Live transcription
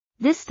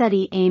This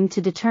study aimed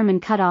to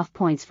determine cutoff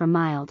points for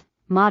mild,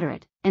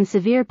 moderate, and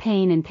severe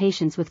pain in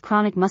patients with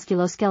chronic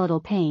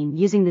musculoskeletal pain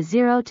using the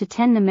 0 to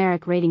 10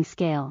 numeric rating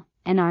scale,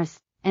 NRS,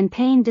 and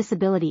Pain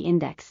Disability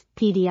Index,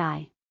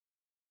 PDI.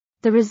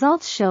 The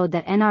results showed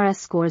that NRS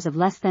scores of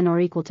less than or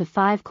equal to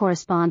 5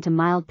 correspond to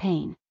mild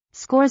pain,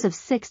 scores of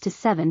 6 to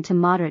 7 to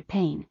moderate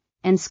pain,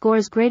 and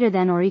scores greater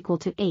than or equal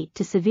to 8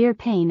 to severe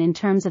pain in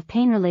terms of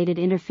pain-related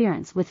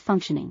interference with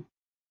functioning.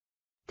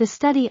 The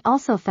study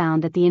also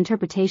found that the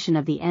interpretation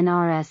of the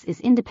NRS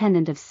is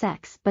independent of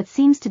sex but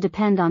seems to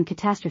depend on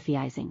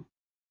catastrophizing.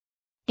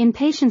 In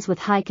patients with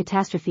high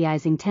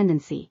catastrophizing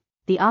tendency,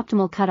 the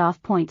optimal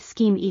cutoff point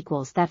scheme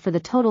equals that for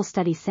the total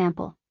study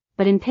sample,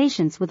 but in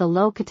patients with a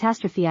low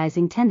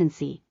catastrophizing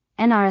tendency,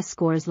 NRS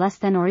scores less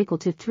than or equal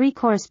to 3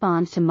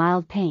 correspond to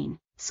mild pain,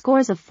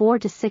 scores of 4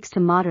 to 6 to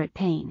moderate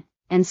pain,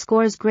 and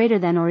scores greater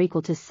than or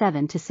equal to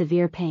 7 to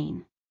severe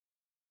pain.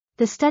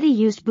 The study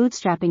used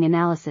bootstrapping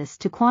analysis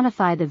to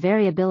quantify the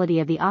variability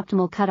of the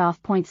optimal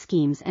cutoff point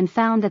schemes and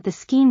found that the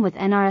scheme with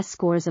NRS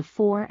scores of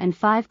 4 and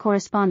 5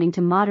 corresponding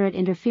to moderate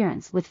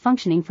interference with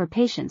functioning for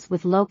patients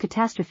with low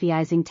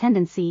catastrophizing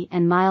tendency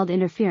and mild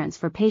interference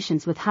for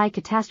patients with high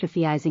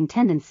catastrophizing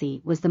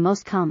tendency was the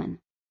most common.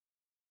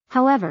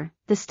 However,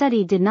 the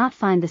study did not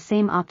find the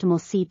same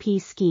optimal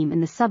CP scheme in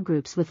the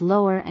subgroups with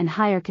lower and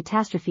higher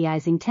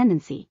catastrophizing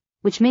tendency,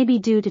 which may be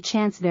due to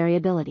chance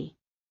variability.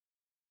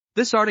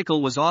 This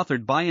article was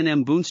authored by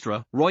N.M.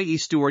 Boonstra, Roy E.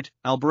 Stewart,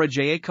 Albère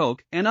J.A. Koke,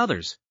 and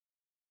others.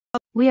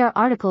 We are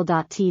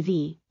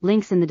RTCLTV,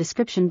 links in the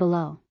description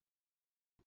below.